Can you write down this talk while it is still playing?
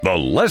The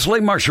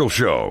Leslie Marshall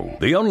Show,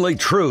 the only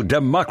true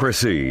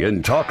democracy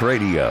in talk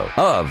radio,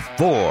 of,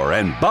 for,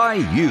 and by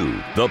you,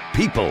 the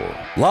people.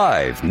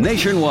 Live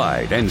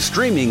nationwide and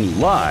streaming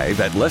live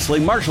at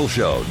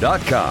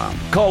lesliemarshallshow.com.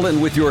 Call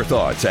in with your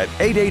thoughts at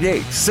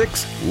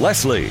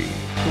 888-6-LESLIE.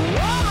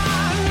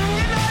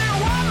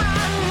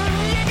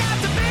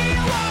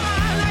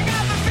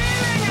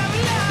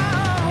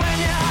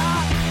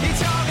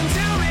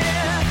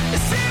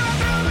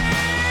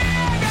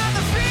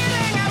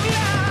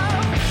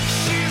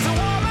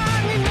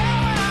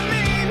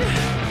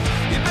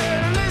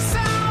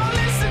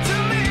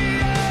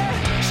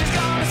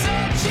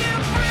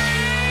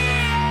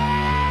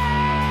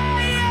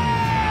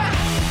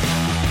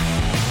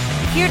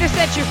 Here to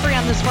set you free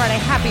on this Friday.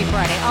 Happy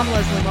Friday. I'm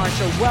Leslie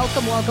Marshall.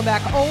 Welcome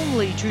back.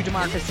 Only true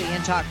democracy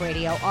in talk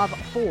radio of,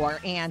 for,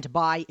 and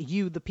by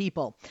you, the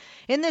people.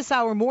 In this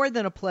hour, more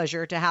than a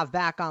pleasure to have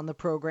back on the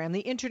program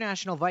the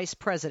International Vice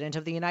President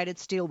of the United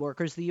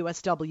Steelworkers, the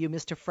USW,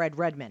 Mr. Fred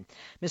Redmond.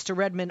 Mr.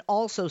 Redmond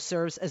also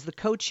serves as the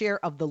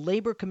co-chair of the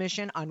Labor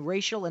Commission on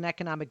Racial and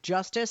Economic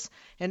Justice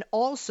and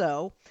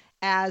also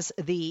as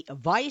the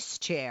vice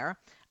chair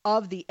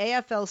of the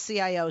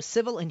AFL-CIO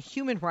Civil and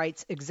Human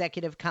Rights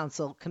Executive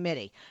Council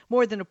Committee.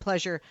 More than a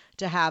pleasure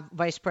to have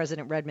Vice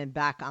President Redmond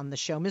back on the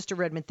show. Mr.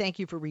 Redmond, thank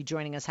you for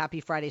rejoining us. Happy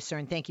Friday, sir,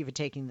 and thank you for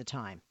taking the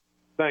time.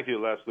 Thank you,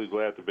 Leslie.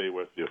 Glad to be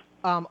with you.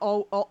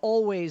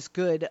 Always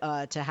good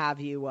to have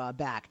you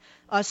back.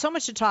 So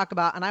much to talk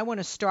about, and I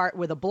want to start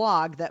with a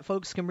blog that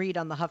folks can read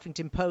on the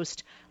Huffington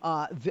Post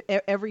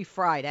every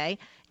Friday.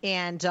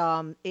 And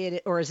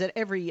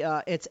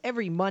it's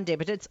every Monday,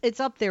 but it's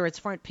up there. It's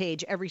front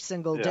page every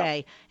single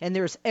day. And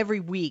there's every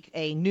week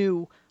a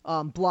new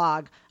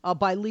blog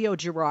by Leo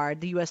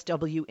Gerard, the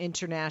USW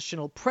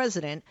International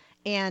President.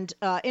 And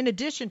in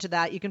addition to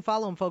that, you can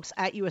follow him, folks,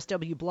 at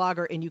USW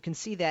Blogger, and you can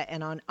see that.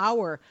 And on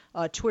our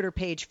Twitter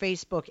page,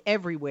 Facebook,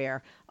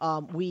 everywhere,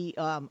 we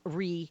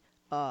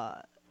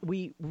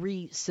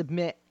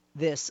resubmit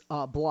this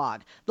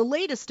blog. The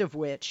latest of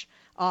which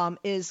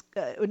is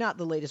not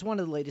the latest, one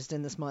of the latest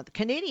in this month.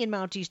 Canadian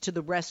Mounties to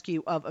the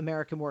rescue of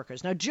American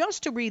workers. Now,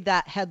 just to read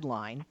that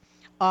headline,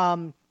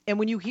 and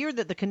when you hear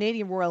that the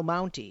Canadian Royal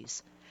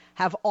Mounties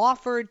have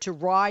offered to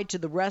ride to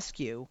the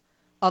rescue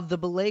of the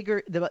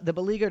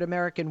beleaguered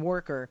American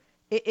worker,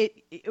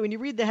 when you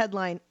read the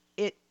headline,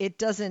 it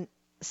doesn't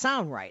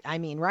sound right. I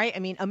mean, right? I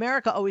mean,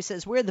 America always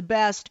says we're the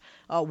best,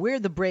 we're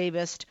the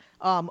bravest,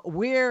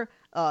 we're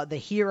the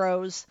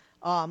heroes.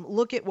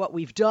 Look at what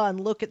we've done.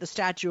 Look at the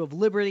Statue of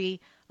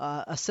Liberty,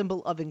 a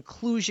symbol of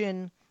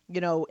inclusion.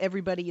 You know,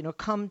 everybody, you know,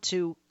 come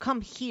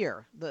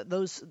here.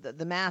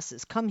 The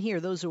masses, come here.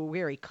 Those who are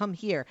weary, come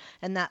here.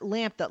 And that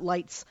lamp that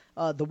lights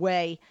the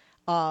way,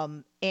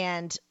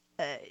 and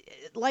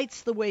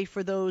lights the way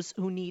for those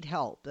who need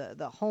help,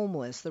 the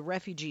homeless, the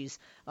refugees,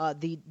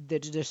 the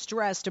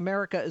distressed.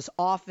 America is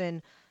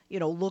often, you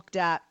know, looked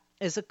at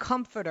as a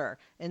comforter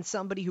and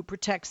somebody who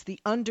protects the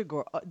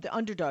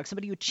underdog,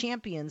 somebody who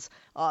champions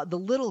the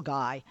little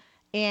guy.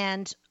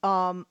 And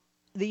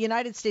the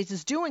United States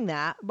is doing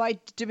that by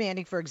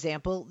demanding, for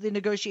example, the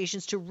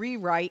negotiations to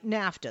rewrite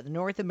NAFTA, the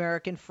North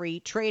American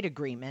Free Trade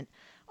Agreement.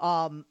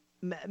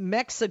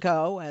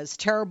 Mexico has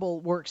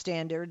terrible work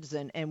standards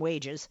and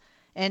wages.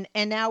 And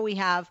now we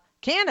have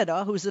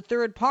Canada, who's a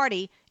third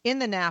party in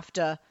the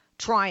NAFTA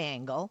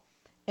triangle.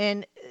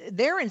 And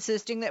they're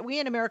insisting that we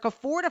in America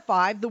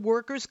fortify the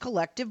workers'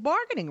 collective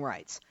bargaining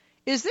rights.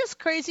 Is this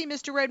crazy,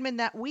 Mr. Redmond,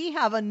 that we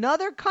have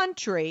another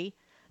country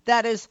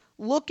that is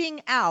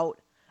looking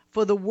out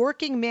for the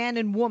working man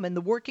and woman,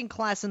 the working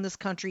class in this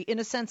country, in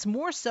a sense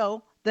more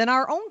so than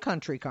our own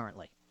country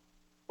currently?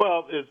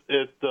 Well,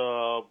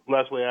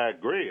 Leslie, I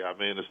agree. I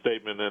mean, the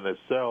statement in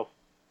itself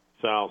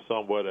sounds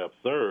somewhat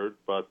absurd,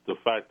 but the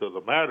fact of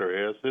the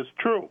matter is it's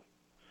true.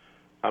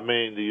 I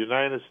mean, the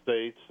United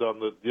States,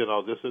 under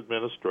this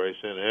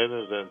administration,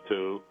 enters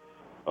into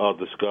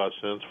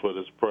discussions for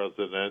this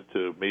president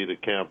to meet a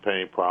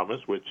campaign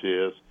promise, which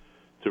is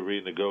to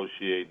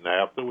renegotiate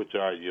NAFTA, which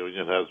our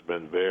union has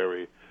been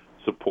very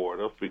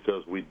supportive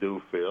because we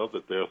do feel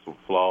that there are some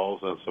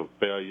flaws and some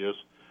failures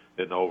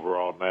in the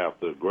overall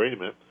NAFTA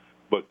agreement.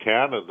 But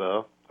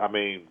Canada,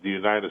 the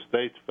United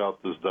States felt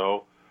as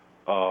though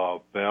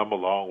them,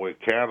 along with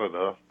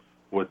Canada,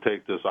 would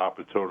take this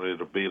opportunity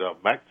to beat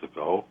up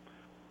Mexico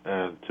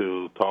and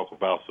to talk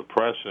about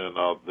suppression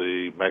of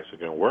the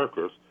Mexican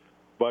workers.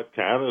 But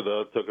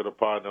Canada took it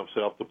upon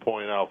themselves to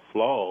point out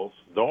flaws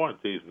during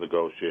these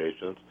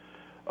negotiations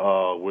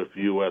with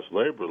U.S.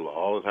 labor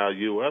law and how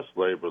U.S.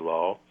 labor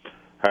law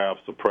have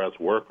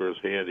suppressed workers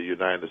here in the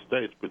United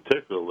States,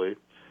 particularly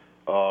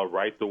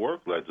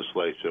right-to-work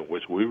legislation,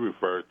 which we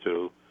refer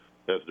to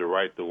as the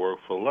right to work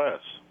for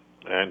less.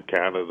 And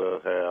Canada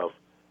have,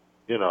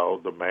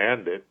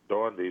 demanded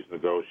during these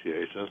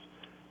negotiations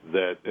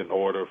that in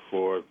order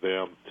for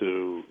Canada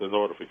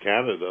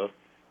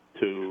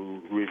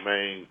to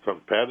remain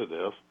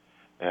competitive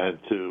and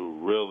to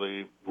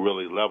really,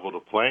 really level the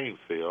playing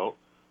field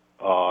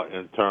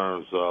in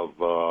terms of,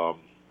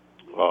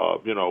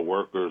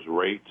 workers'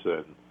 rates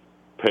and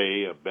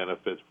pay and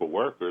benefits for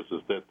workers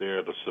is that they're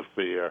at a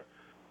severe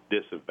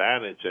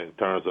disadvantage in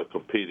terms of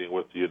competing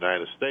with the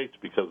United States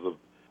because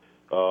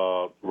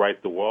of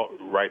right to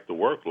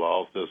work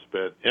laws that's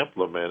been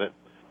implemented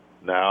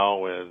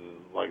now in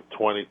like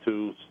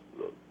 22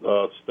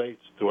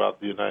 states throughout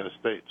the United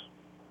States.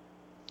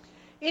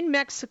 In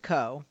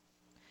Mexico,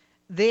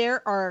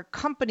 there are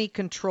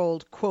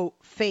company-controlled, quote,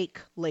 fake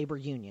labor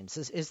unions.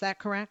 Is that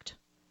correct?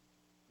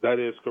 That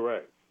is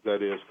correct.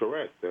 That is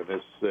correct, and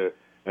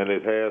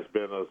it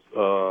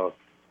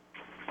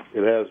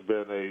has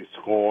been a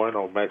scorn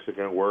on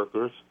Mexican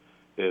workers.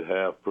 It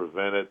has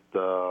prevented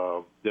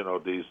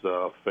these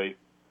fake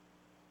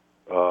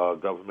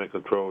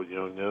government-controlled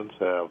unions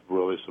have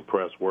really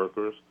suppressed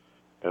workers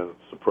and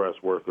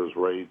suppressed workers'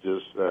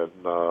 wages, and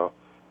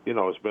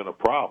it's been a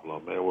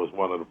problem. It was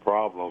one of the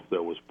problems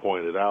that was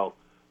pointed out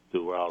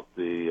throughout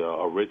the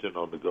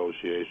original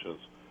negotiations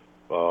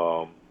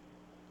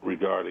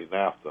regarding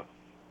NAFTA.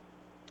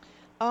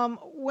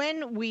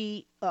 When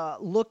we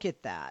look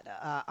at that,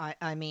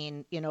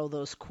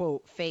 those,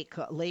 quote, fake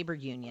labor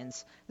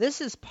unions,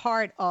 this is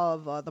part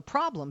of the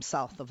problem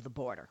south of the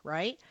border,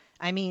 right?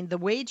 I mean, the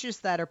wages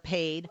that are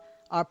paid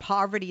are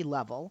poverty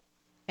level,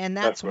 and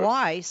that's right.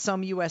 why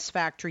some U.S.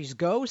 factories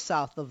go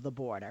south of the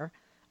border.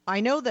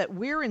 I know that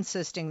we're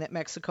insisting that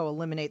Mexico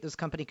eliminate those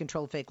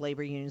company-controlled fake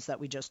labor unions that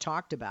we just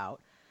talked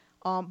about.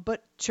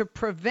 But to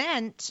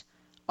prevent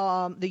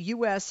the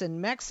U.S.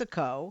 and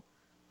Mexico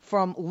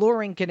from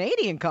luring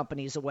Canadian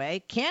companies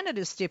away,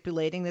 Canada is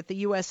stipulating that the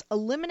U.S.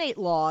 eliminate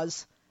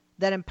laws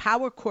that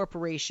empower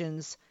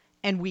corporations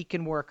and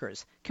weaken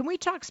workers. Can we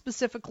talk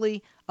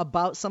specifically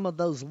about some of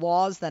those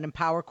laws that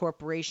empower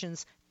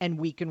corporations and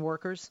weaken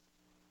workers?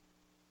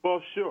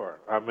 Well, sure.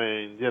 I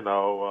mean,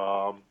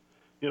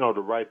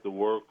 the right to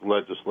work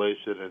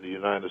legislation in the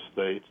United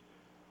States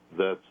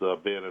that's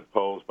being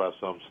imposed by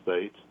some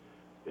states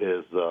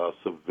is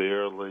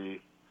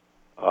severely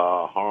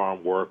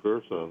harm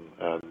workers, and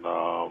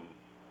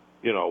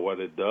what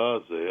it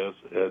does is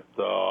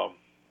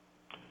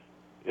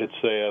it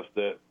says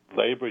that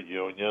labor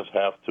unions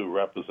have to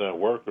represent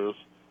workers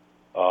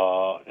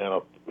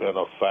in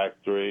a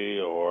factory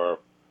or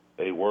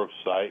a work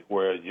site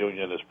where a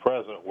union is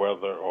present,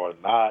 whether or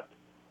not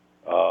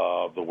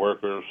the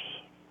workers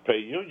pay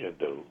union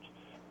dues.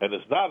 And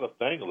it's not a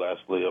thing,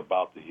 Leslie,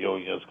 about the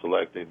unions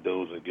collecting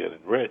dues and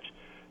getting rich.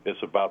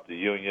 It's about the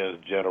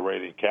unions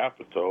generating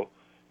capital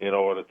in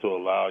order to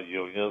allow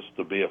unions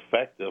to be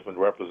effective and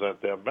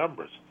represent their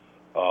members.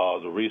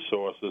 The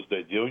resources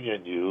that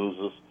union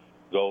uses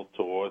go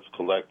towards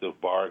collective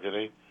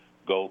bargaining,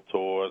 go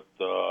toward,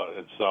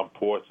 in some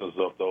portions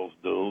of those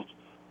dues,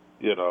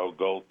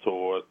 go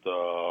toward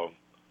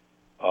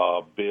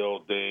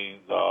building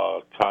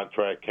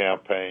contract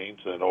campaigns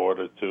in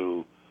order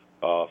to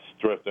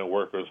strengthen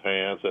workers'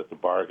 hands at the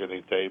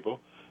bargaining table.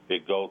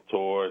 It goes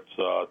towards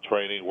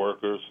training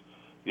workers,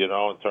 in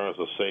terms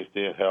of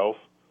safety and health,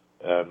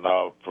 and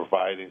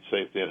providing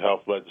safety and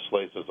health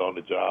legislations on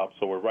the job.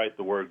 So what Right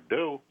to Work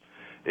do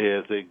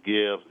is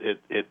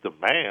it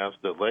demands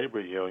that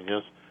labor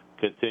unions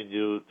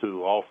continue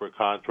to offer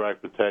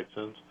contract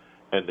protections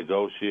and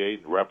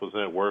negotiate and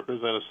represent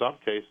workers, and in some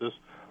cases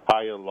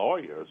hire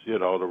lawyers,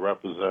 to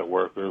represent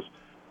workers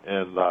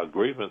in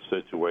grievance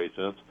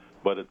situations,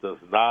 but it does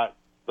not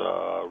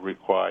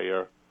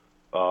require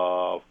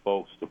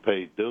folks to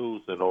pay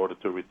dues in order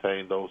to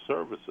retain those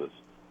services.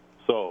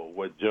 So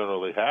what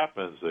generally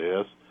happens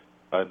is,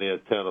 and the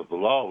intent of the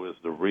law is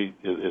to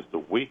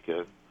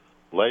weaken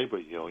labor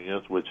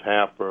unions, which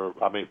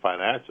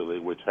financially,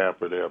 which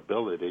hamper their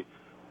ability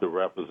to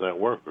represent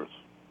workers.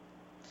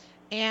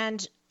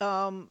 And,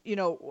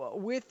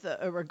 with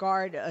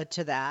regard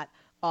to that,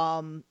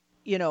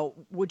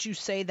 would you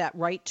say that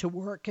right to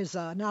work is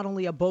not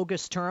only a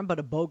bogus term, but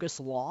a bogus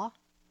law?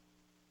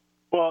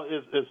 Well,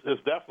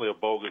 it's definitely a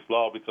bogus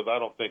law, because I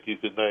don't think you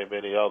could name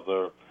any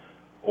other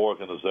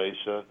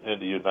organization in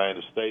the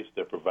United States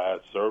that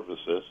provides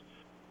services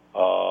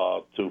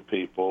to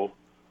people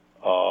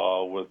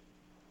with,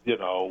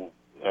 and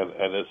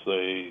it's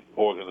a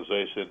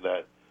organization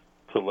that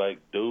collect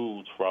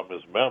dues from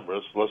its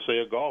members. Let's say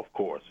a golf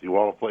course. You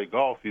want to play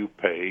golf, you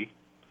pay,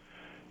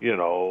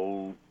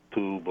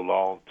 to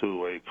belong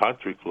to a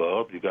country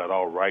club. You got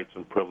all rights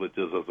and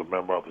privileges as a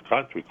member of the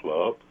country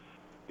club,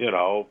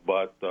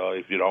 but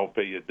if you don't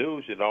pay your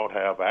dues, you don't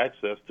have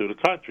access to the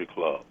country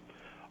club.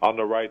 On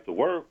the right to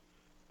work,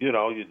 you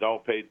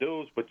don't pay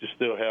dues, but you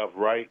still have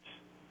rights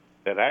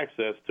and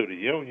access to the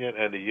union,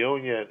 and the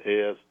union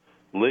is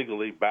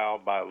legally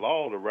bound by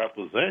law to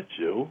represent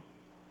you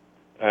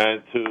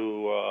and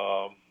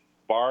to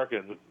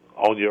bargain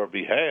on your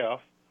behalf.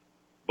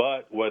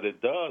 But what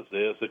it does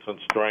is it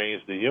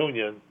constrains the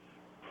union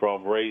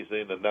from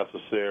raising the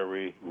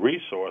necessary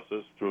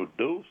resources through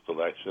dues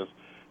collections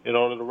in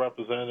order to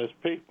represent its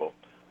people.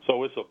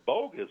 So it's a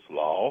bogus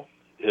law.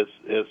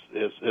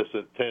 It's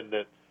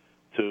intended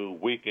to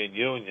weaken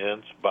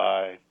unions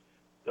by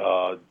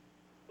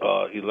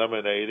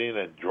eliminating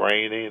and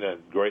draining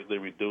and greatly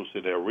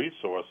reducing their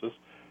resources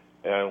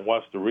And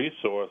once the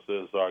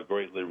resources are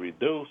greatly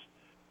reduced,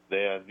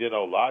 then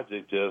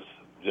logic just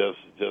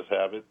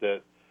have it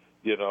that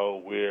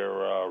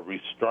we're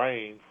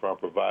restrained from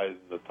providing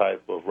the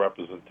type of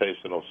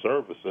representational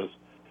services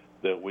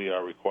that we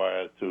are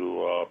required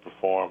to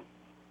perform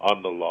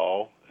under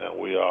law, and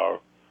we are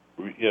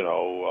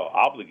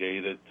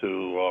obligated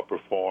to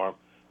perform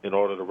in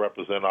order to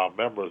represent our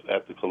members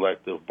at the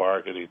collective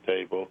bargaining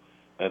table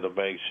and to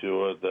make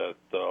sure that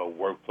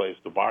workplace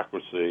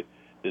democracy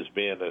is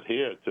being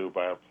adhered to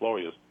by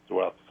employers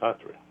throughout the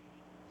country.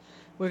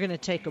 We're going to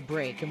take a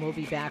break, and we'll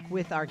be back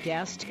with our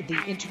guest,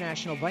 the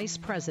International Vice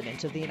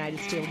President of the United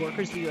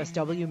Steelworkers, the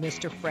USW,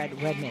 Mr.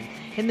 Fred Redmond.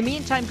 In the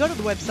meantime, go to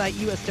the website,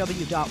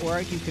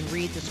 usw.org. You can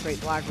read this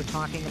great blog we're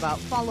talking about.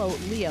 Follow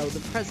Leo, the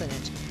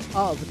President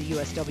of the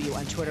USW,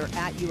 on Twitter,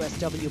 at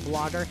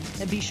USWblogger,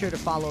 and be sure to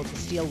follow the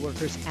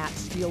Steelworkers at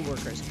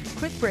Steelworkers.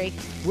 Quick break.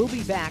 We'll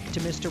be back to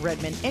Mr.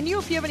 Redmond. And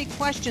if you have any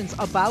questions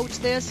about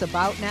this,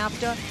 about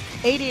NAFTA,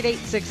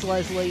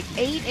 888-6-LESLIE,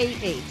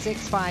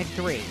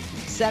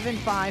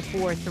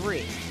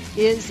 888-653-7543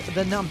 is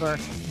the number.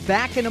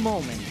 Back in a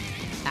moment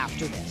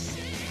after this.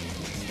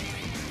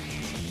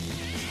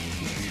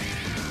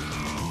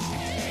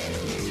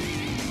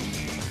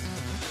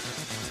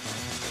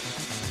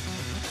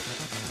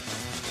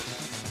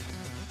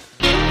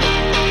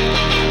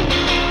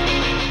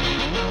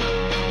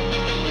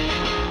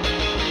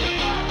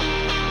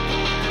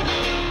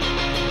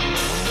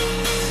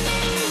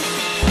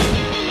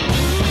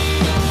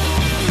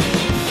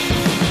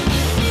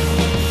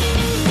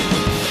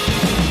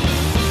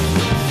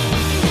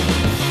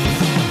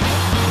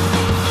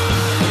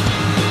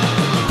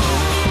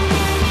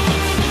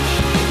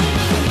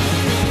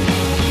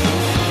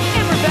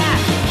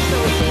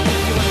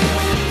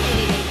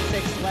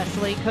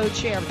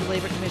 Co-chair of the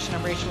Labor Commission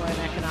on Racial and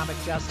Economic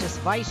Justice,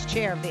 Vice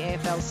Chair of the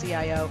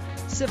AFL-CIO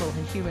Civil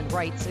and Human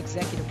Rights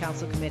Executive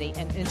Council Committee,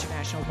 and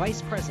International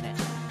Vice President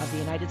of the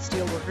United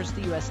Steelworkers,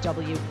 the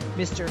USW,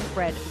 Mr.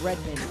 Fred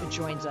Redmond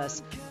joins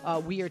us.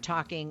 We are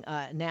talking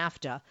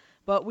NAFTA,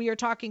 but we are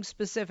talking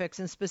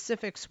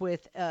specifics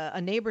with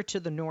a neighbor to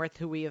the north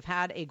who we have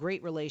had a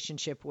great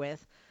relationship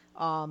with.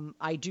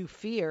 I do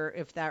fear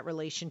if that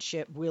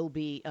relationship will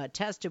be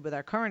tested with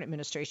our current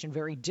administration,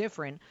 very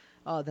different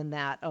than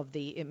that of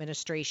the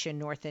administration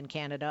north in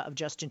Canada of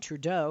Justin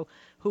Trudeau,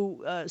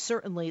 who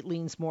certainly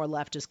leans more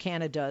left as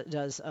Canada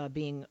does,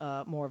 being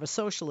more of a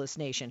socialist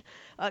nation.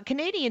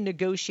 Canadian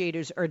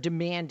negotiators are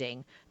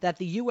demanding that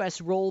the U.S.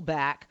 roll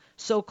back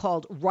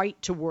so-called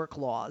right-to-work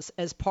laws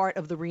as part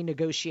of the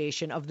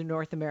renegotiation of the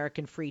North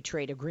American Free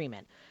Trade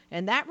Agreement.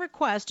 And that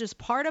request is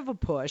part of a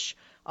push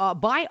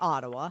by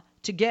Ottawa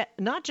to get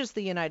not just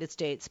the United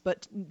States,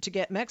 but to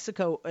get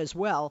Mexico as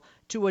well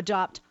to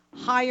adopt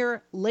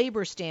higher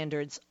labor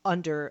standards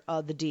under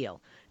the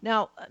deal.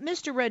 Now,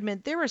 Mr.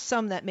 Redmond, there are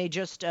some that may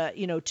just,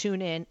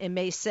 tune in and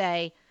may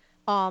say,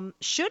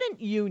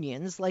 shouldn't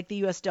unions like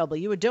the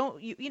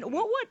USW,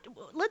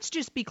 let's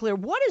just be clear.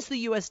 What is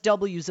the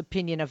USW's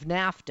opinion of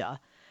NAFTA?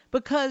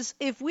 Because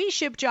if we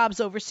ship jobs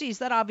overseas,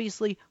 that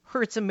obviously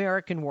hurts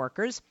American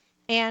workers.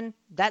 And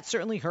that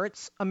certainly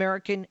hurts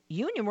American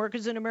union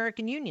workers and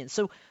American unions.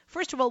 So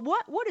first of all,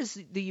 what is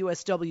the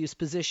USW's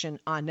position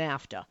on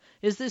NAFTA?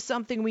 Is this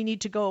something we need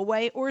to go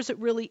away, or is it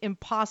really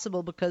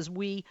impossible because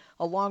we,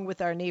 along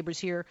with our neighbors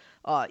here,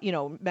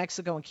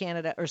 Mexico and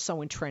Canada, are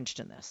so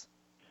entrenched in this?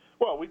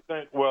 Well, we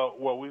think,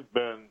 we've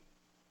been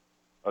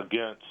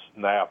against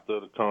NAFTA,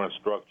 the current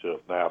structure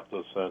of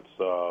NAFTA, since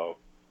the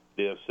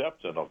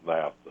inception of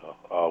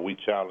NAFTA. We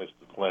challenged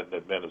the Clinton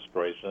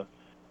administration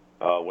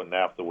when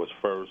NAFTA was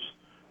first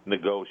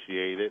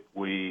negotiated.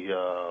 We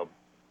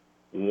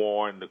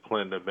warned the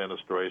Clinton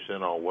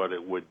administration on what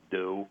it would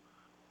do,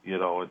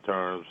 in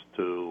terms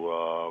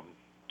to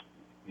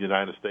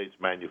United States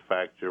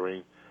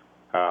manufacturing,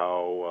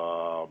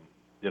 how,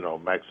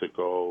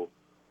 Mexico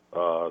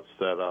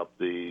set up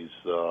these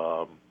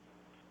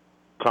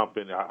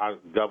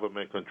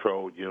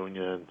government-controlled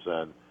unions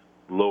and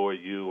lure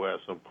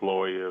U.S.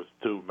 employers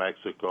to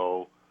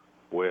Mexico,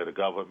 where the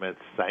government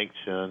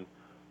sanctioned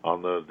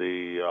under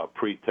the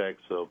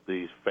pretext of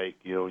these fake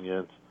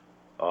unions.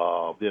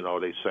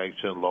 They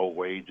sanction low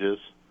wages,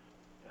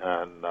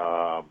 and,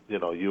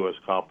 U.S.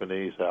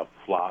 companies have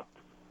flocked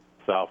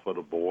south of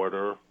the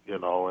border,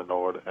 in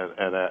order,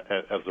 and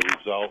as a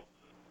result,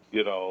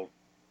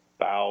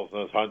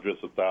 thousands,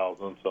 hundreds of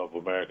thousands of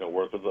American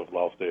workers have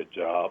lost their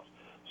jobs.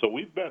 So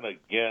we've been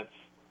against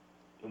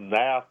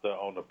NAFTA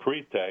on the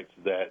pretext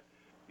that,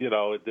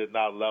 it did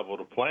not level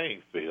the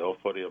playing field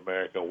for the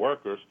American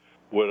workers,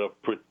 with a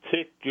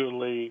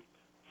particularly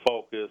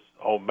focus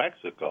on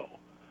Mexico.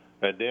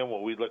 And then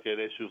when we look at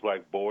issues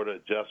like border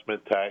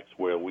adjustment tax,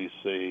 where we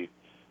see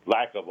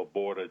lack of a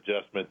border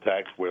adjustment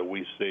tax, where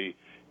we see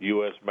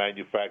U.S.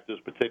 manufacturers,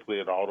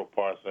 particularly in the auto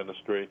parts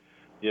industry,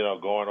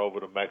 going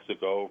over to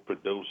Mexico,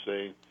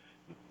 producing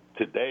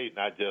today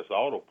not just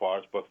auto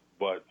parts, but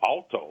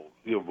autos,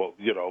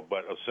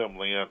 but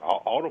assembling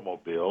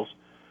automobiles,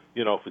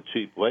 for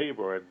cheap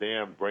labor, and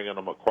then bringing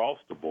them across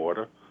the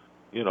border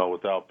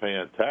without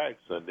paying tax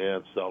and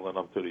then selling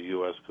them to the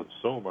U.S.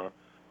 consumer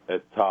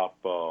at top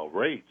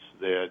rates,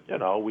 then,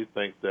 we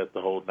think that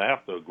the whole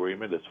NAFTA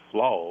agreement is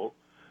flawed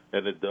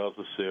and it does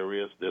a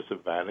serious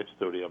disadvantage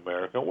to the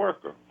American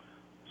worker.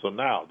 So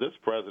now this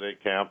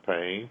president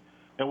campaign,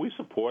 and we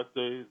support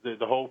the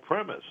whole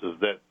premise is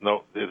that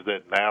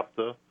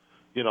NAFTA,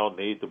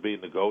 need to be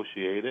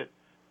negotiated,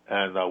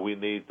 and we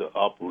need to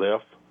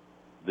uplift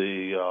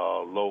the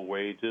low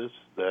wages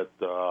that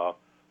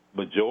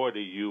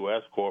majority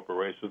U.S.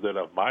 corporations that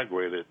have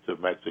migrated to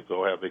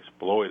Mexico have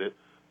exploited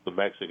the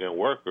Mexican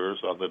workers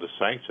under the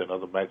sanction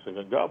of the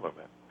Mexican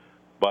government.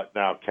 But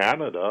now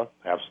Canada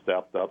have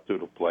stepped up to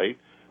the plate,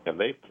 and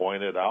they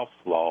pointed out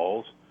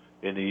flaws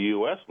in the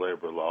U.S.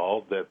 labor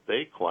law that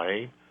they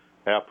claim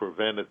have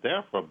prevented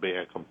them from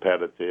being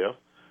competitive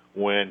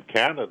when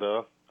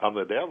Canada,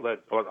 under their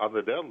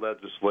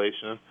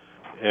legislation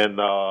in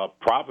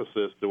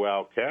provinces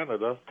throughout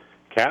Canada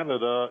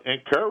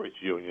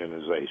encouraged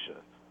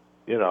unionization.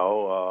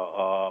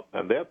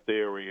 And their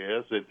theory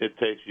is it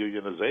takes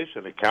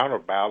unionization to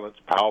counterbalance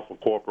powerful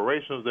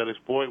corporations that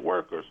exploit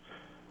workers.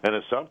 And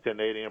in some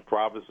Canadian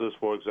provinces,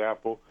 for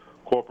example,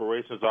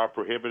 corporations are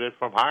prohibited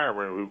from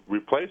hiring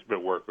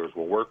replacement workers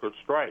when workers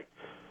strike.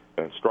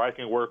 And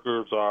striking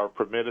workers are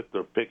permitted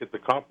to picket the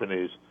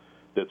companies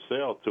that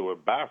sell to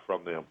and buy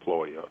from the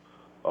employer.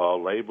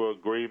 Labor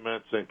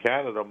agreements in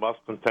Canada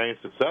must contain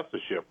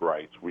successorship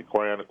rights,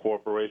 requiring a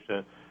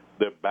corporation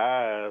that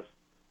buys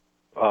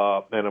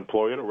an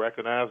employer to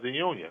recognize the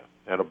union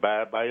and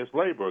abide by its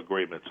labor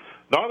agreements.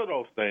 None of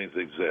those things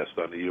exist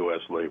under U.S.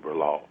 labor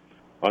law.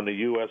 Under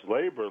U.S.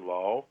 labor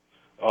law,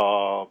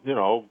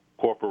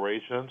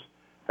 corporations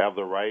have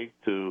the right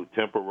to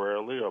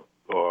temporarily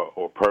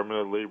or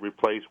permanently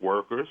replace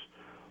workers.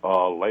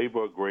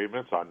 Labor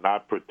agreements are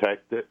not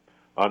protected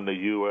under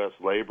U.S.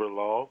 labor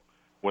law.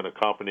 When a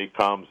company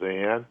comes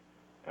in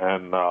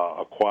and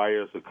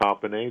acquires a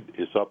company,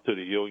 it's up to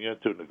the union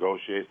to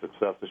negotiate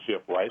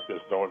successorship rights.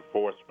 There's no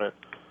enforcement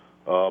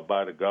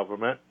by the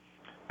government.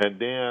 And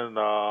then,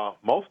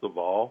 most of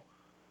all,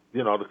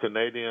 the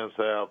Canadians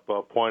have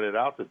pointed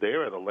out that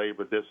they're at a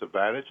labor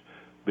disadvantage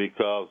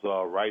because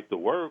right to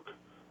work,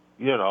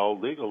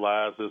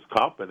 legalizes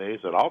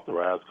companies and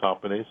authorizes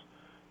companies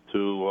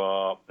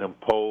to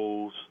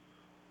impose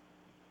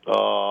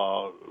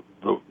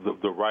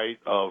the right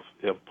of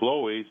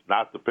employees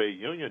not to pay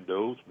union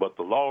dues, but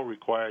the law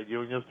requires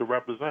unions to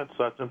represent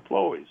such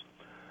employees.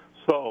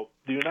 So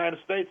the United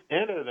States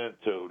entered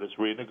into this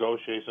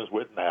renegotiations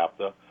with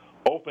NAFTA,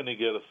 hoping to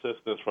get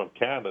assistance from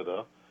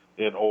Canada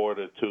in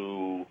order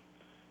to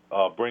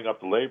bring up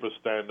the labor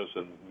standards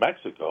in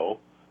Mexico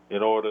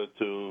in order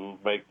to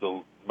make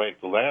the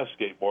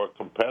landscape more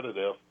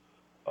competitive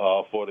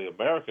for the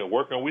American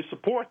worker, and we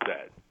support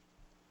that.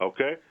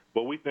 Okay?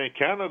 But we think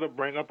Canada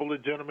bring up a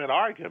legitimate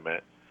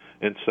argument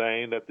in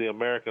saying that the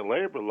American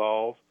labor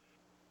laws,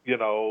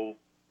 do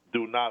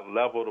not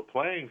level the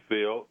playing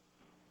field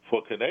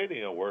for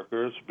Canadian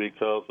workers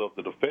because of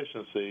the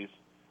deficiencies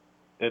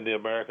in the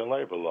American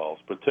labor laws,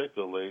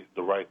 particularly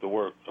the right to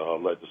work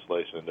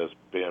legislation that's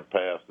being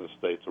passed in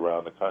states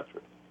around the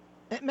country.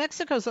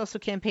 Mexico is also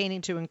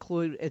campaigning to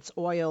include its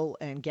oil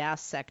and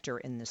gas sector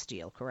in this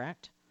deal,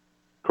 correct?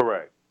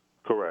 Correct.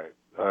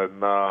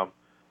 And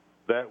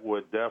that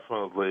would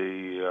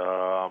definitely,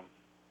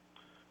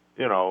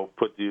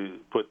 put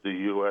the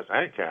U.S.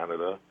 and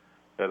Canada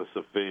at a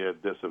severe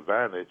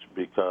disadvantage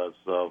because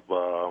of,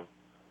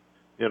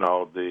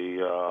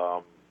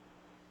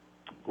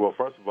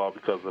 first of all,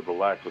 because of the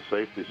lack of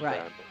safety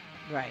standards.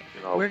 Right.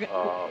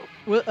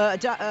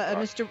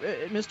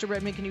 Mr.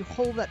 Redmond, can you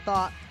hold that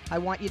thought? I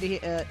want you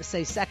to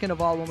say, second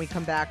of all, when we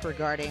come back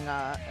regarding,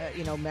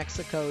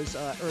 Mexico's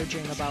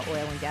urging about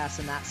oil and gas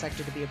in that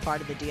sector to be a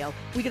part of the deal.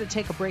 We're going to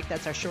take a break.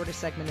 That's our shortest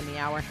segment in the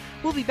hour.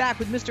 We'll be back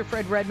with Mr.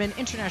 Fred Redmond,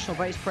 International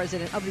Vice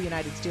President of the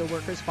United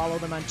Steelworkers. Follow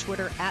them on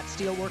Twitter at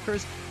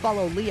Steelworkers.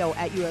 Follow Leo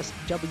at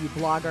USW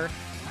Blogger.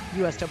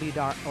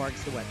 USW.org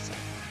is the website.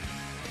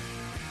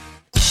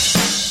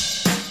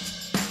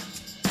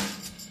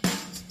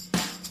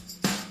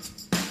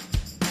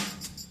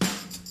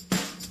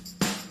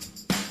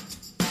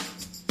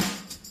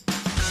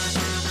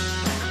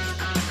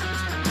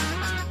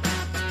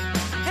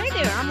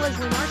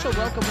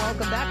 Welcome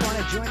back. Want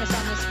to join us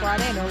on this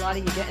Friday? I know a lot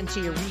of you get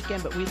into your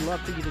weekend, but we'd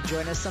love for you to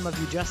join us. Some of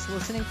you just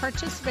listening,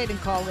 participate and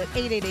call at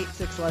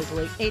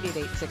 888-6-LESLIE,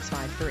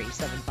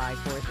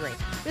 888-653-7543.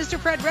 Mr.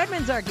 Fred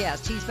Redmond's our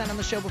guest. He's been on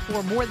the show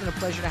before. More than a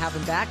pleasure to have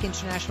him back.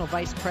 International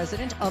Vice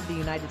President of the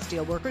United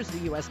Steelworkers,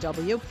 the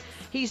USW.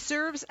 He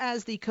serves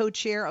as the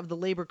co-chair of the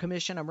Labor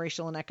Commission on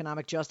Racial and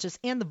Economic Justice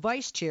and the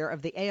vice chair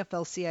of the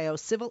AFL-CIO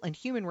Civil and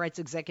Human Rights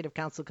Executive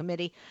Council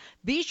Committee.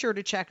 Be sure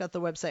to check out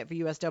the website for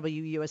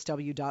USW,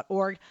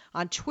 USW.org.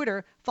 On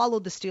Twitter, follow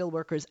the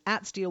Steelworkers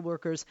at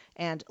Steelworkers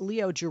and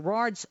Leo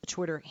Gerard's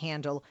Twitter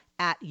handle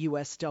at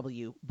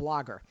USW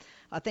Blogger.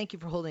 Thank you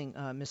for holding,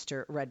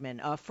 Mr.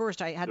 Redmond.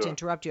 First, I had to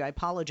interrupt you. I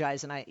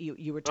apologize, and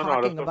you were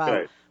talking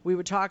about we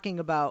were talking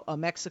about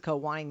Mexico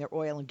wanting their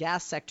oil and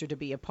gas sector to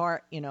be a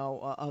part,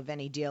 of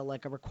any deal,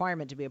 like a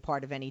requirement to be a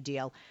part of any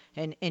deal,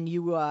 and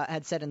you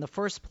had said in the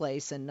first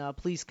place, and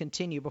please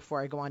continue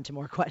before I go on to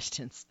more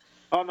questions.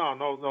 Oh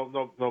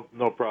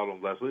no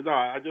problem, Leslie. No,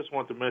 I just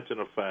want to mention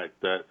the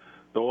fact that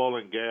the oil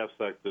and gas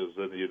sectors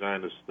in the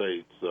United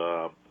States,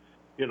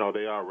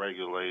 they are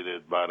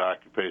regulated by the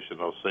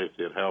Occupational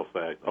Safety and Health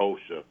Act,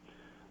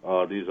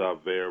 OSHA. These are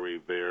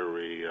very,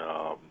 very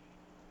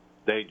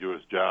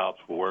dangerous jobs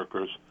for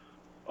workers.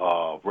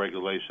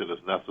 Regulation is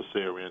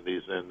necessary in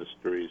these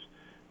industries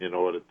in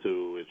order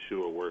to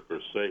ensure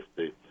workers'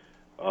 safety.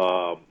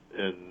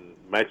 In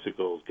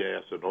Mexico's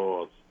gas and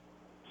oil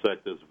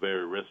sector is a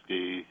very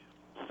risky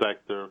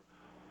sector.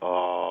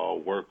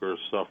 Workers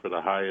suffer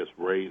the highest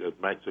rate in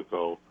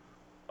Mexico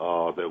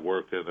that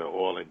work in the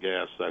oil and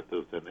gas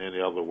sectors than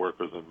any other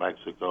workers in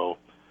Mexico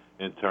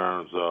in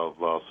terms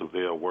of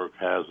severe work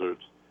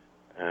hazards.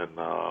 And,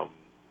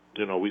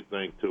 we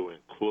think to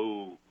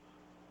include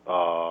the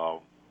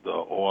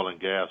oil and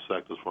gas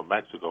sectors from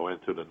Mexico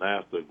into the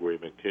NAFTA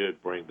agreement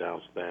could bring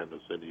down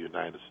standards in the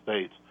United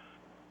States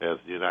as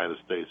the United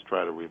States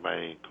try to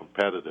remain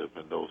competitive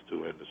in those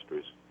two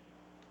industries.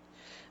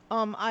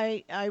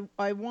 I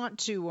want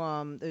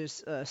to,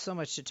 there's so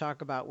much to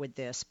talk about with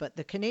this, but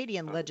the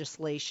Canadian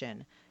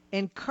legislation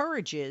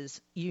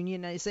encourages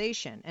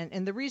unionization.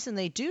 And the reason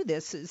they do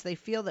this is they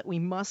feel that we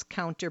must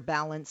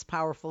counterbalance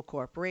powerful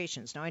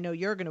corporations. Now, I know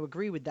you're going to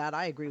agree with that.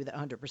 I agree with it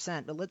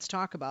 100%, but let's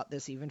talk about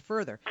this even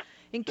further.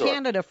 In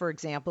Canada, for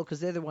example,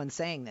 because they're the ones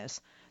saying this,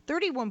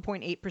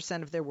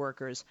 31.8% of their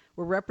workers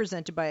were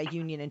represented by a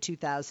union in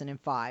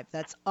 2005.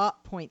 That's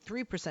up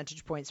 0.3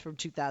 percentage points from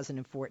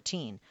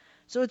 2014.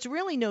 So it's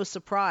really no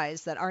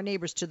surprise that our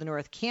neighbors to the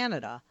north,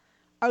 Canada,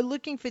 are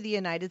looking for the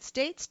United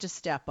States to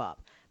step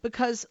up.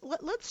 Because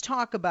let's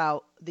talk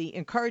about the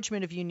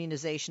encouragement of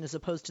unionization as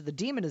opposed to the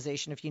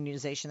demonization of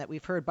unionization that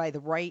we've heard by the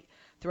right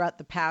throughout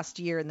the past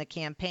year in the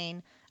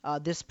campaign,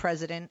 this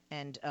president,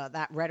 and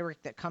that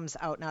rhetoric that comes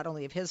out not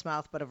only of his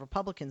mouth but of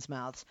Republicans'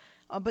 mouths.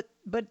 But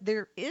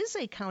there is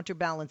a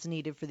counterbalance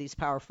needed for these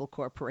powerful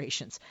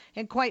corporations.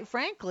 And quite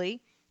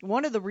frankly,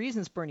 one of the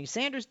reasons Bernie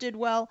Sanders did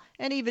well,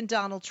 and even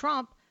Donald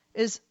Trump,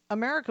 is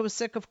America was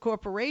sick of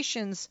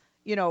corporations,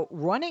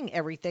 running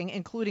everything,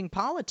 including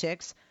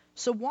politics.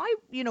 So why,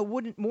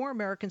 wouldn't more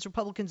Americans,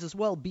 Republicans as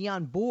well, be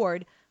on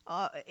board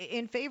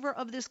in favor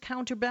of this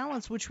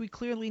counterbalance, which we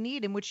clearly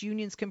need and which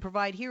unions can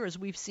provide here, as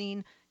we've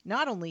seen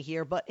not only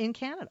here but in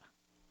Canada?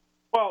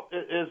 Well,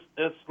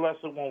 it's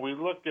Leslie, when we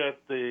look at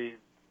the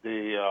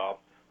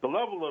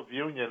level of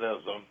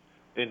unionism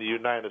in the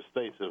United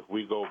States, if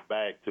we go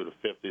back to the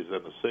 50s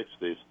and the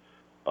 60s,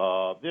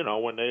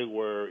 when they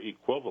were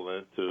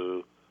equivalent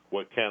to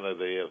what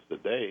Canada is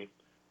today.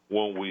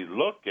 When we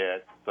look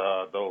at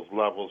those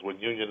levels, when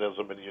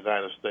unionism in the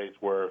United States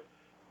were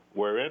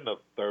in the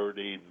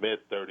mid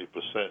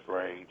 30%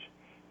 range,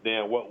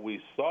 then what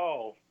we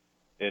saw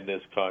in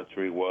this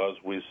country was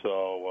we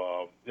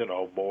saw,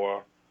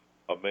 more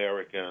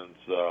Americans,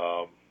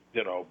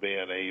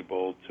 being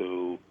able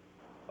to,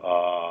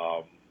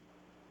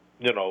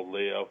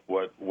 live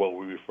what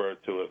we refer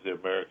to as the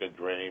American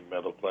dream,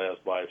 middle class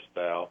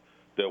lifestyle.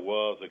 There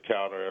was a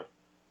counterbalance.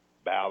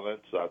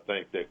 I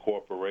think that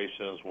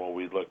corporations, when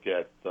we look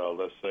at,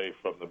 let's say,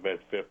 from the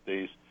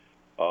mid-50s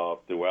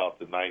throughout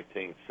the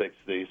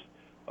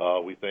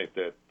 1960s, we think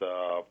that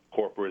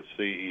corporate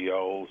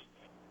CEOs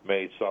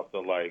made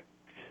something like,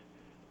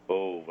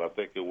 I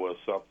think it was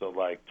something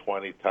like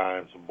 20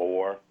 times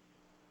more,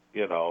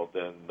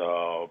 than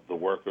the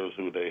workers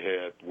who they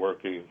had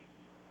working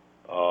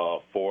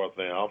for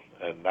them.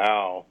 And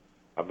now,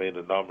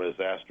 the number is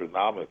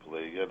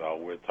astronomically,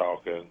 we're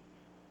talking,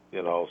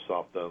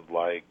 something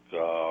like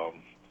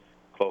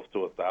close to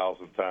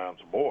 1,000 times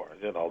more,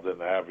 than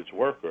the average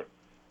worker.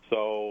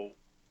 So,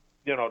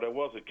 there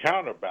was a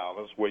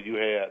counterbalance where you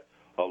had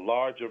a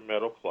larger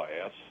middle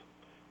class,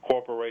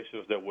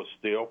 corporations that were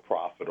still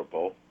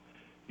profitable.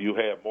 You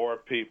had more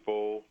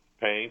people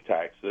paying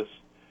taxes.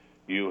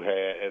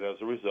 And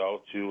as a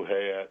result, you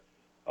had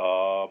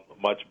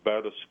much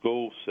better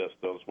school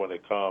systems when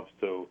it comes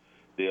to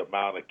the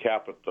amount of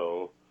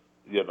capital,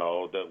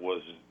 that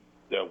was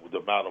the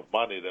amount of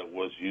money that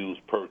was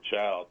used per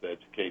child to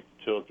educate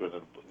children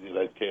and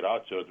educate our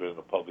children in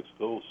the public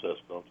school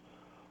systems.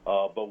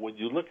 But when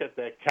you look at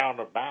that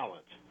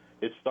counterbalance,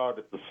 it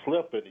started to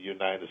slip in the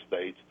United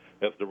States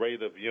as the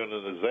rate of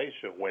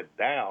unionization went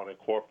down and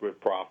corporate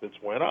profits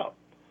went up.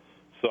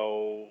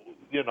 So,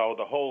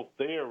 the whole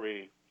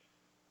theory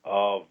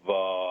of,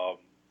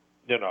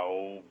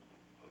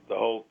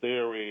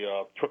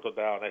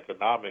 trickle-down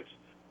economics,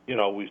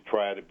 we've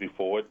tried it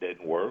before. It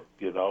didn't work.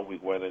 We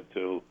went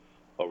into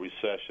a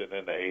recession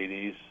in the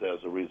 80s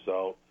as a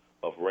result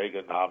of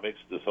Reaganomics.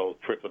 This whole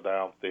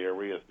trickle-down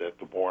theory is that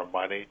the more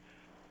money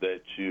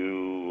that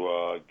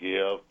you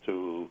give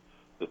to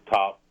the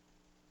top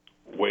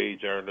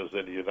wage earners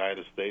in the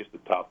United States, the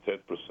top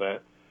 10%,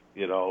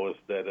 Is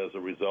that as a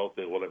result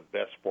they will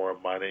invest more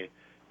money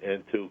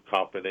into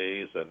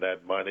companies, and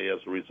that money as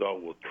a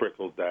result will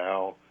trickle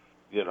down,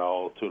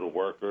 to the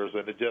workers,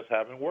 and it just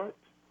haven't worked.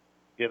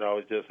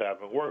 It just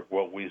haven't worked.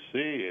 What we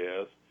see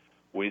is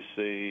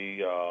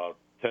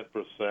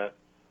 10%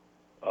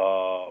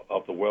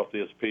 of the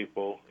wealthiest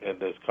people in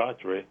this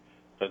country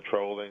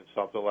controlling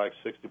something like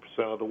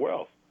 60% of the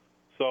wealth.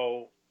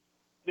 So,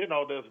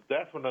 there's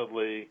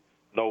definitely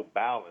no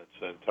balance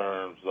in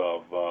terms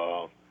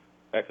of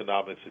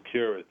economic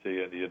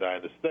security in the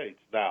United States.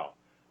 Now,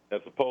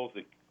 as opposed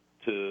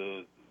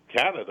to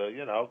Canada,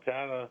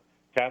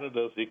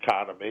 Canada's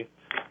economy,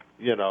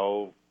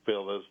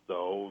 feel as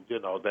though,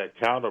 that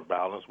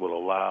counterbalance will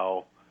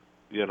allow,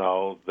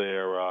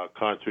 their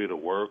country to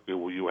work.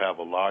 You have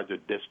a larger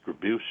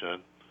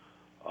distribution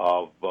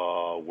of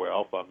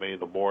wealth. I mean,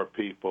 the more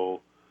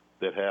people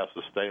that have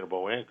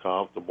sustainable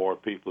income, the more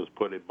people is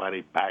putting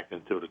money back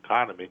into the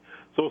economy.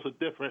 So it's a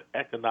different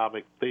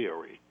economic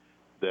theory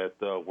that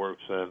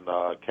works in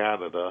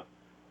Canada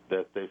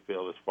that they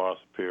feel is far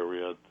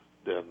superior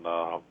than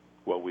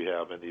what we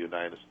have in the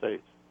United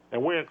States.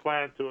 And we're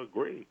inclined to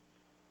agree,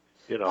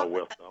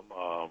 with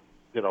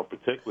them,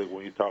 particularly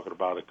when you're talking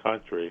about a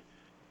country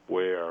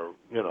where,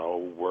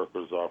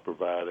 workers are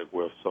provided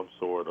with some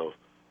sort of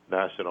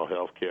national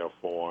health care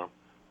form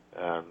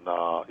and,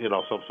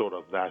 some sort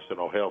of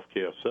national health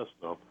care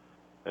system.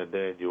 And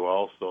then you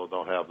also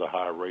don't have the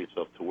high rates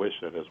of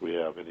tuition as we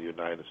have in the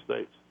United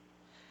States.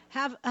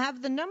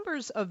 Have the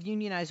numbers of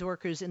unionized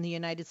workers in the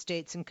United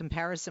States in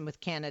comparison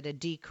with Canada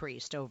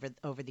decreased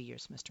over the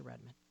years, Mr.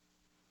 Redmond?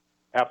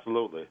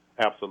 Absolutely.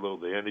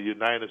 In the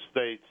United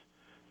States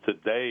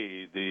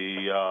today,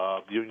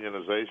 the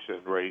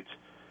unionization rates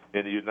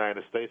in the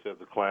United States have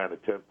declined to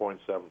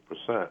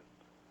 10.7%.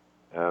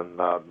 And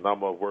the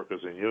number of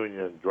workers in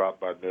union dropped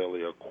by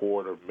nearly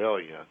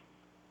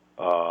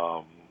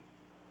 250,000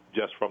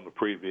 just from the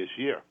previous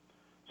year.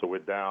 So we're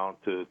down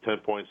to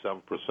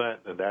 10.7%,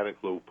 and that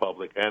includes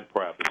public and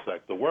private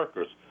sector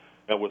workers.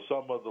 And with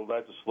some of the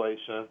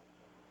legislation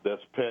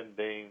that's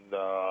pending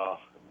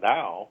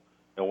now,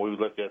 and we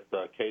look at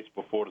the case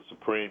before the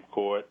Supreme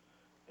Court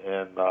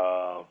and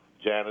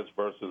Janus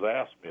versus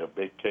AFSCME, a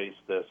big case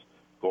that's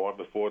going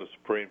before the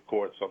Supreme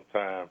Court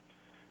sometime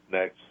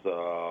next.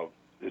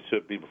 It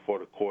should be before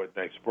the court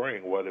next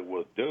spring. What it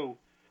will do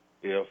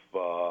if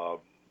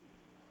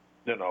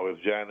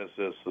Janus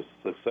is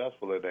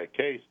successful in that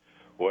case,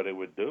 what it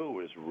would do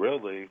is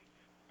really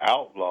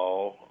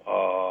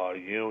outlaw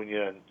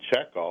union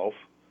checkoff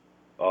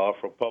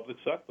for public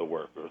sector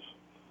workers,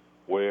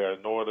 where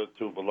in order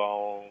to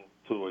belong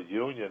to a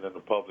union in the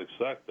public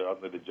sector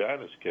under the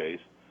Janus case,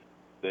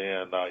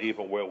 then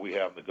even where we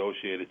have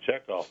negotiated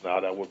checkoff now,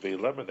 that would be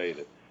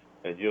eliminated,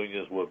 and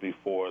unions would be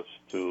forced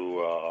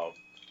to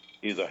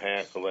either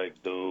hand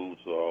collect dues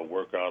or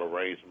work out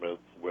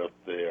arrangements with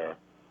their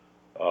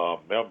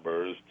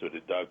members to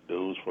deduct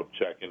dues from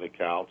checking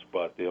accounts,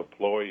 but the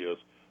employers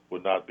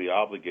would not be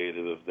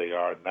obligated as they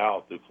are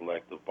now through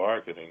collective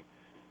bargaining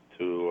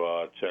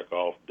to check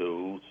off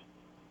dues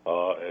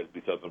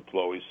because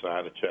employees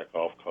sign a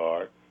checkoff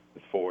card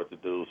and forward the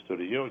dues to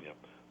the union.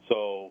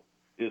 So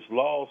it's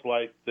laws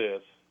like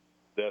this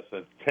that's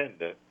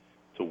intended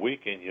to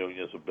weaken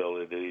unions'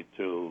 ability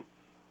to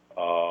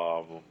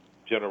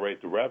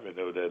generate the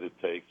revenue that it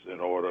takes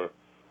in order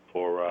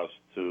for us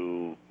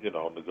to,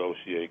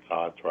 negotiate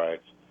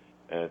contracts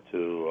and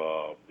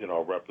to,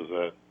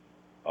 represent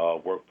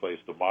workplace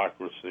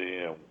democracy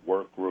and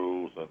work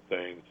rules and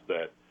things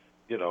that,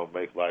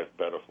 make life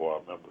better for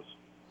our members.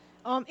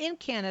 In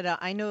Canada,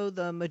 I know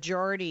the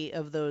majority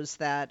of those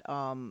that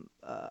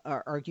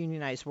are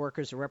unionized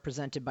workers are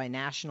represented by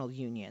national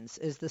unions.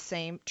 Is the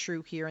same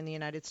true here in the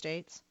United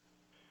States?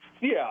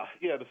 Yeah,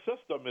 the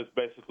system is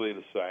basically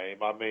the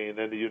same. I mean,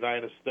 in the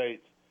United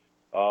States,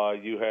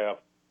 you have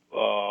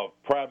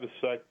private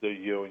sector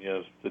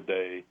unions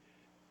today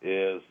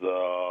is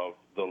the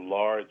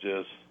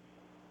largest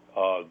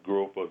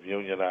group of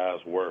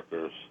unionized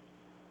workers.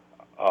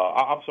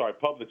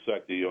 Public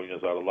sector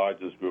unions are the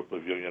largest group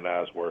of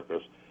unionized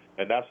workers,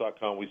 and that's how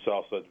come we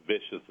saw such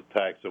vicious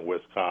attacks in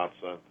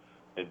Wisconsin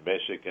and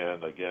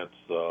Michigan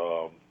against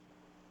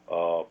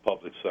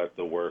public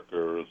sector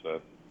workers,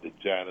 and the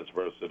Janus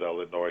versus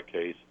Illinois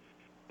case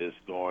is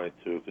going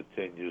to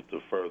continue to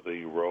further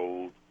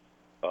erode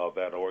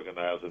that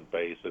organizing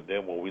base. And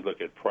then when we look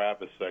at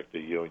private sector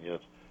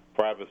unions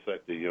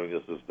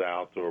is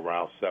down to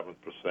around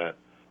 7%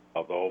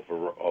 of the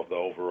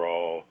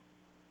overall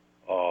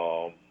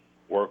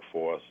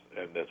workforce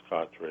in this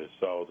country.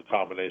 So the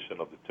combination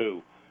of the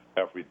two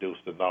have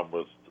reduced the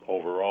numbers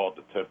overall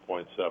to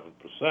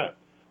 10.7%.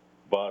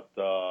 But,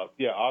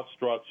 our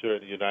structure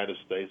in the United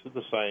States is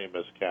the same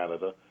as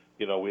Canada.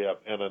 We have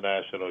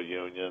international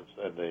unions,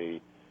 and the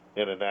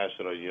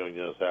international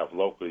unions have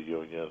local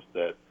unions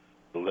that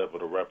deliver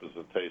the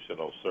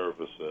representational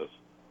services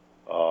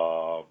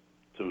to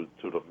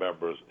the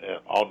members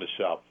on the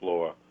shop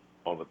floor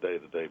on a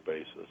day-to-day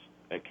basis.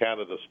 And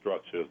Canada's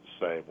structure is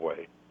the same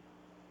way.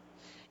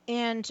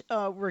 And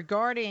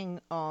regarding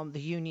the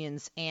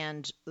unions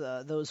and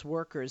those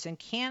workers in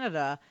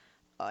Canada,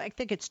 I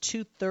think it's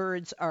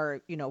 2/3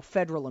 are,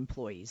 federal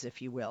employees,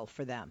 if you will,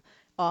 for them.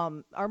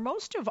 Are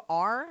most of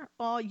our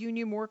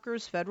union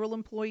workers federal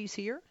employees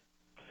here?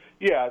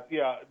 Yeah,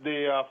 yeah.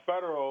 The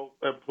federal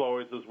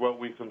employees is what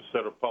we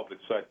consider public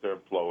sector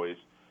employees,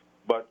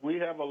 but we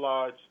have a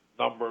large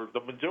number.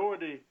 The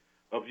majority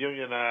of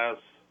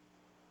unionized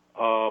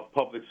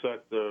public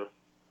sector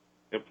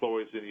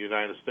employees in the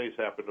United States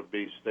happen to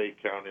be state,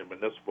 county, and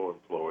municipal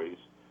employees.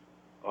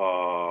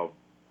 Uh,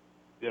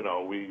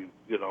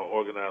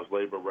 organized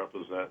labor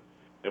represent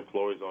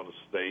employees on the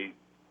state,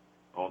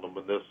 on the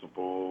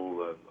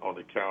municipal, and on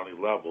the county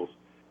levels.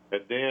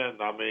 And then,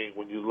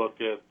 when you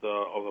look at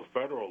on the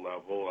federal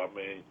level,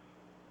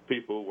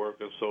 people who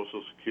work in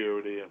Social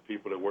Security and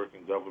people that work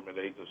in government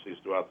agencies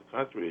throughout the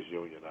country is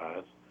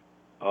unionized.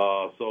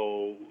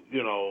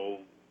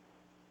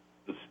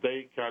 The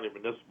state, county,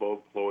 municipal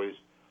employees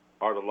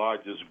are the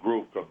largest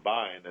group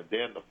combined, and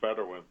then the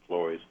federal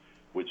employees,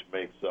 which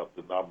makes up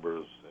the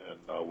numbers and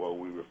what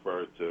we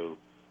refer to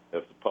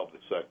as the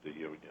public sector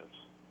unions.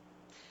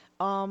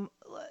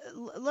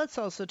 Let's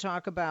also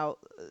talk about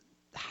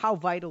how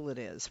vital it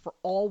is for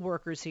all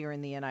workers here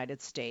in the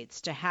United States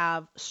to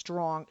have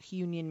strong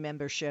union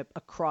membership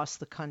across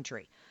the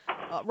country.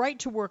 Right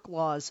to work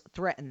laws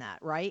threaten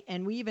that, right?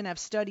 And we even have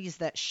studies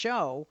that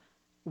show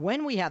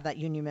when we have that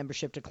union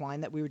membership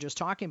decline that we were just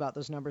talking about,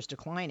 those numbers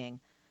declining,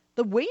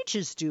 the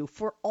wages do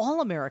for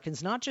all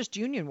Americans, not just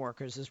union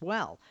workers as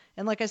well.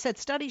 And like I said,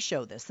 studies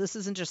show this. This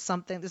isn't just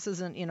something, this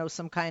isn't,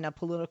 some kind of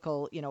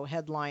political,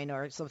 headline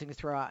or something to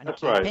throw out in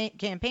a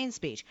campaign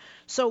speech.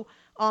 So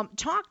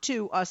talk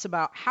to us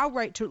about how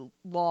right to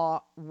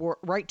work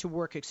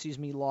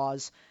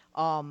laws,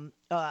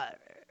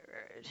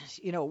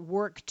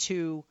 work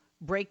to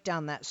break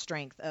down that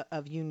strength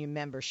of union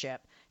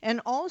membership. And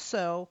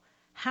also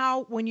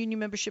how when union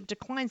membership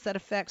declines, that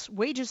affects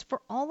wages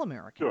for all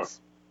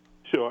Americans.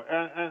 Sure,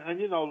 and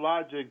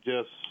logic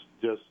just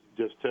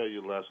tell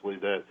you, Leslie,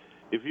 that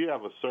if you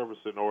have a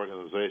servicing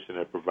organization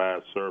that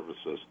provides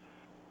services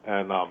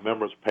and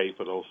members pay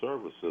for those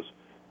services,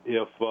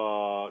 if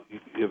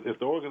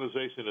the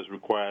organization is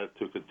required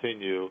to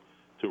continue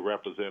to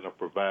represent or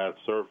provide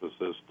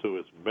services to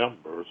its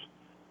members,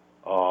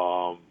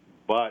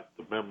 but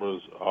the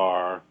members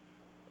have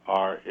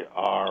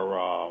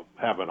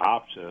an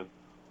option,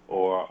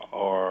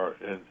 or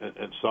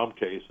in some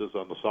cases,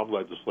 under some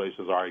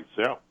legislations, are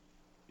exempt,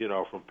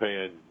 from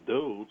paying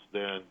dues,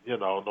 then,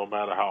 no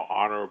matter how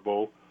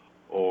honorable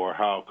or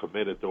how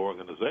committed the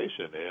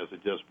organization is,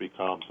 it just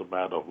becomes a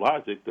matter of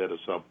logic that at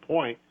some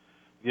point,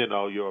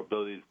 your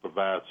ability to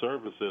provide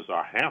services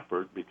are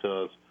hampered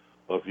because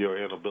of your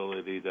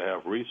inability to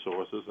have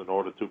resources in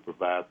order to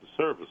provide the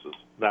services.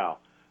 Now,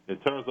 in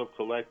terms of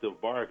collective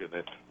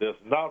bargaining, there's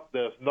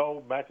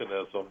no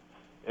mechanism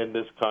in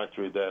this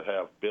country that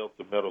have built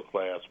the middle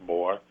class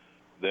more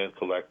than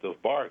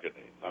collective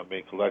bargaining.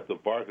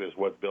 Collective bargaining is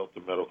what built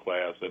the middle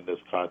class in this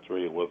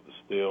country with the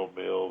steel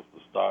mills, the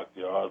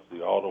stockyards,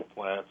 the auto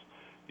plants,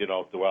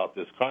 throughout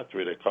this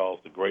country that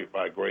caused the great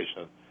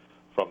migration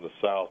from the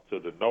south to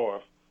the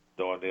north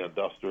during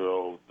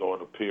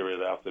the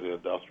period after the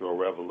Industrial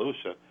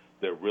Revolution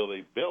that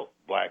really built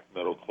black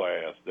middle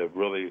class, that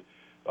really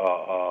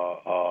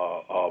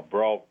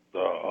brought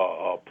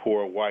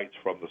poor whites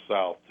from the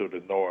south to the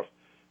north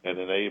and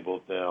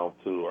enabled them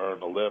to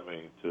earn a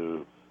living,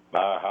 to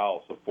buy a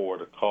house,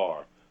 afford a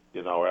car.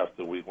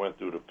 After we went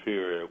through the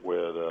period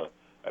where the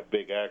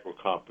big agro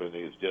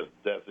companies just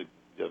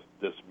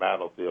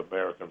dismantled the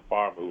American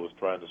farmer who was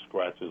trying to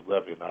scratch his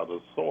living out of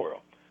the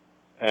soil.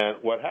 And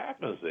what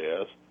happens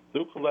is,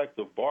 through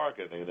collective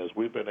bargaining, is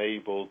we've been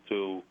able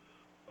to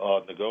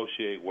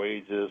negotiate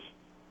wages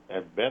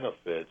and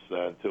benefits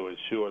and to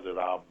ensure that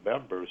our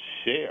members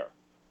share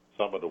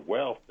some of the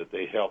wealth that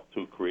they help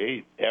to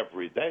create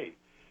every day.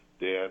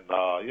 Then,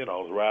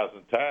 the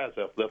rising tides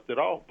have lifted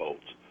all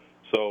boats.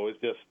 So it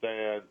just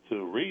stands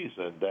to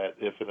reason that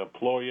if an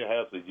employer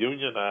has a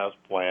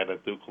unionized plan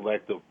and through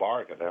collective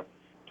bargaining,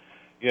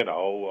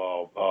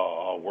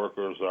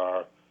 workers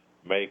are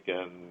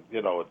making,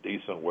 a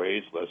decent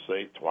wage, let's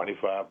say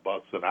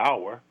 $25 an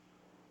hour,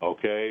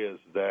 okay, is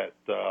that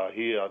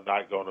he are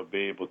not going to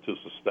be able to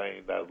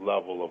sustain that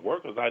level of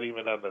workers, not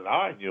even as a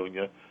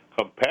non-union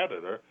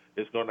competitor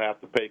is going to have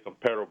to pay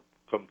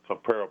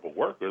comparable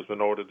workers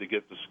in order to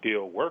get the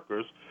skilled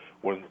workers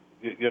when,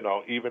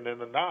 even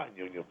in a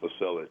non-union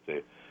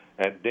facility.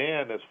 And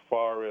then as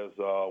far as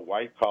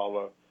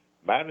white-collar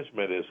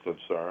management is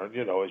concerned,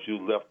 as you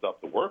lift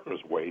up the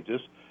workers'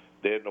 wages,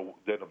 then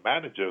the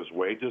managers'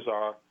 wages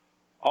are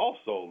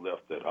also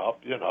lifted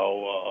up,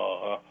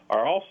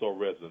 are also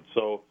risen.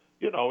 So,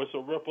 it's a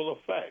ripple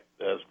effect.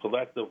 As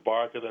collective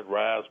bargaining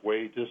rise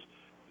wages,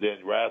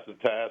 then rising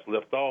tides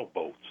lift all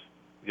boats,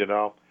 And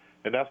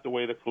that's the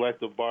way the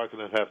collective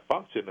bargaining has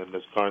functioned in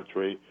this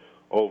country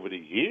over the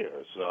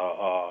years.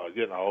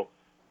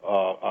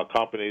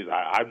 Companies,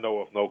 I know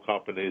of no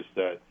companies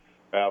that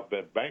have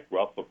been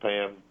bankrupt for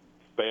paying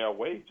fair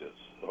wages,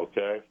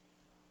 okay?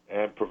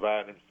 and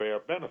providing fair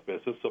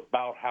benefits. It's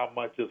about how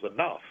much is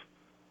enough.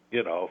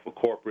 For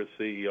corporate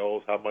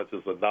CEOs, how much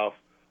is enough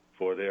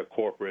for their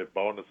corporate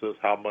bonuses,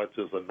 how much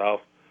is enough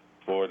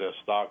for their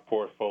stock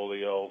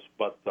portfolios.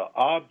 But the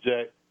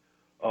object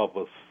of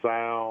a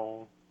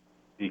sound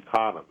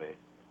economy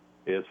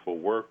is for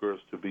workers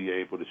to be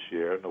able to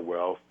share in the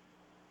wealth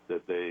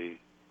that they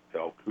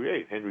help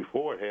create. Henry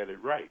Ford had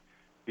it right.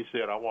 He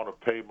said, I want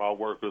to pay my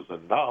workers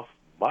enough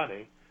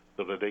money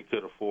so that they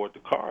could afford the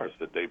cars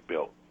that they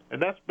built.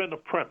 And that's been the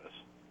premise.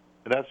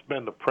 And that's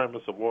been the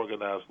premise of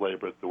organized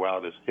labor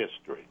throughout its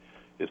history,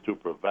 is to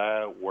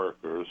provide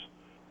workers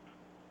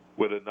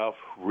with enough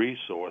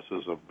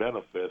resources and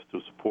benefits to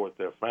support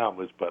their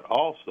families, but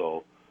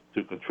also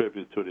to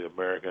contribute to the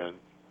American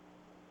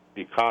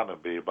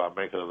economy by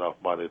making enough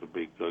money to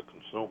be good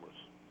consumers.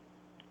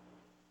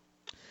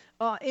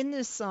 In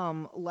this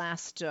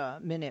last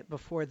minute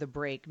before the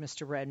break,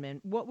 Mr.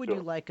 Redmond, what would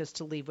you like us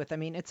to leave with? I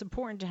mean, it's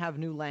important to have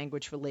new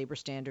language for labor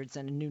standards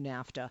and a new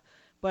NAFTA,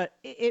 but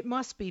it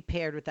must be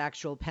paired with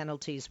actual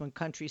penalties when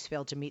countries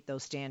fail to meet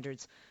those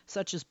standards,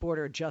 such as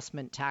border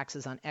adjustment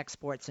taxes on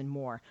exports and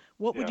more.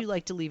 What would you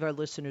like to leave our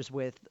listeners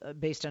with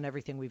based on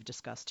everything we've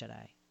discussed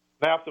today?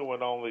 NAFTA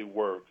would only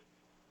work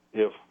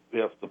if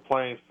the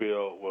playing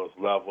field was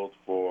leveled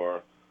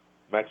for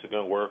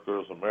Mexican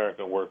workers,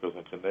 American workers,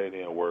 and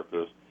Canadian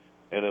workers,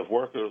 and if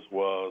workers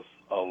was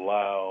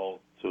allowed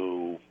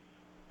to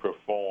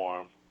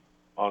perform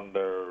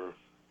under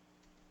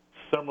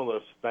similar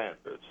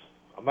standards.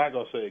 I'm not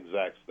going to say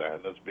exact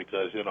standards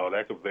because,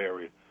 that could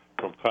vary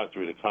from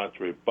country to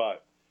country,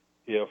 but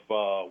if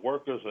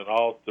workers in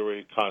all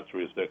three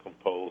countries that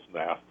compose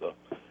NAFTA,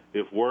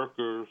 if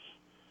workers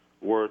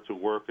were to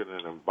work in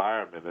an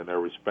environment in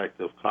their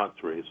respective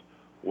countries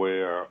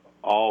where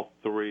all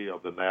three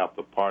of the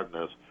NAFTA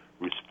partners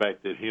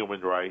respected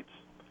human rights,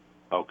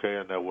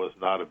 and there was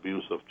not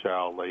abuse of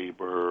child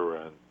labor,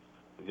 and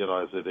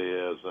as it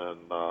is in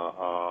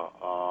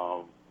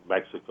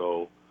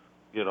Mexico,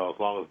 as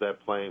long as that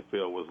playing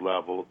field was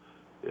leveled,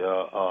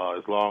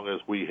 as long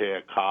as we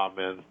had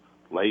common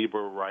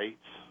labor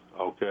rights,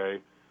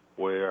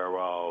 where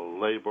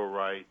labor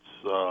rights,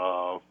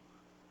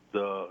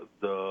 the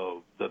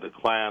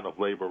decline of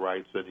labor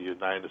rights in the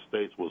United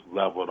States was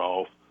leveled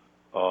off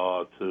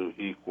to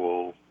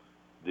equal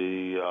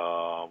the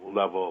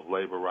level of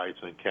labor rights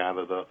in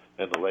Canada,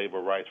 and the labor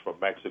rights for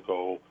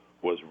Mexico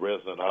was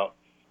risen up,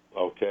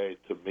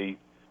 to meet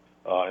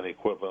an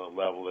equivalent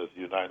level as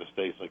the United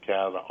States and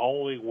Canada.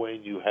 Only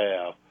when you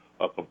have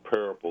a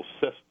comparable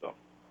system,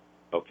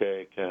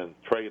 can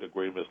trade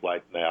agreements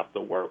like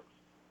NAFTA work.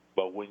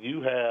 But when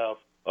you have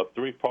a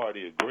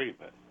three-party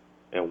agreement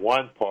and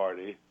one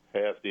party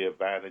has the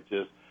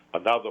advantages,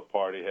 another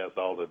party has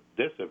all the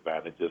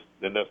disadvantages,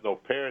 then there's no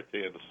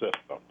parity in the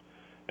system.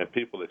 And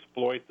people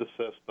exploit the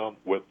system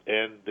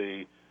within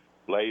the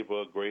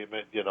labor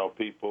agreement.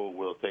 People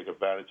will take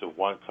advantage of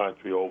one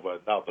country over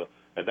another.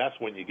 And that's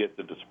when you get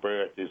the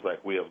disparities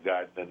like we have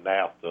gotten in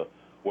NAFTA,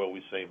 where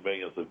we see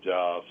millions of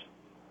jobs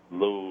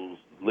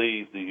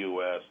leave the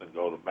U.S. and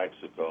go to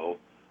Mexico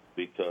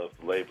because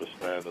the labor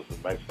standards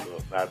in Mexico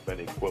have not been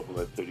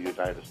equivalent to the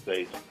United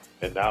States.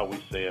 And now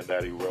we're seeing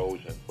that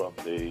erosion from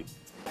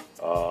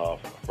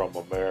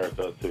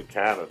America to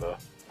Canada.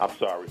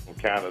 From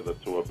Canada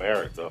to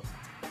America,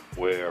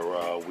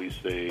 where we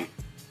see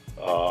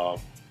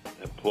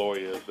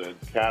employers in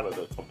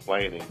Canada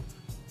complaining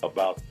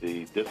about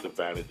the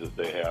disadvantages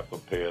they have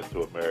compared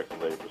to American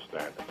labor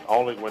standards.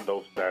 Only when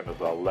those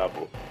standards are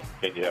level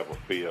can you have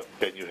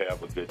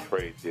a good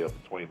trade deal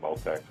between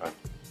both that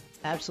countries.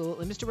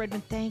 Absolutely. Mr.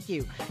 Redmond, thank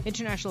you.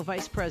 International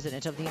Vice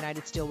President of the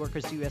United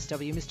Steelworkers,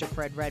 USW, Mr.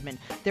 Fred Redmond.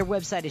 Their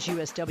website is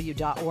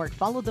usw.org.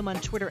 Follow them on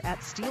Twitter at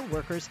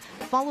Steelworkers.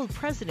 Follow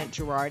President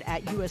Gerard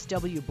at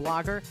USW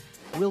Blogger.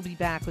 We'll be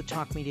back with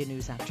Talk Media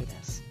News after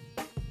this.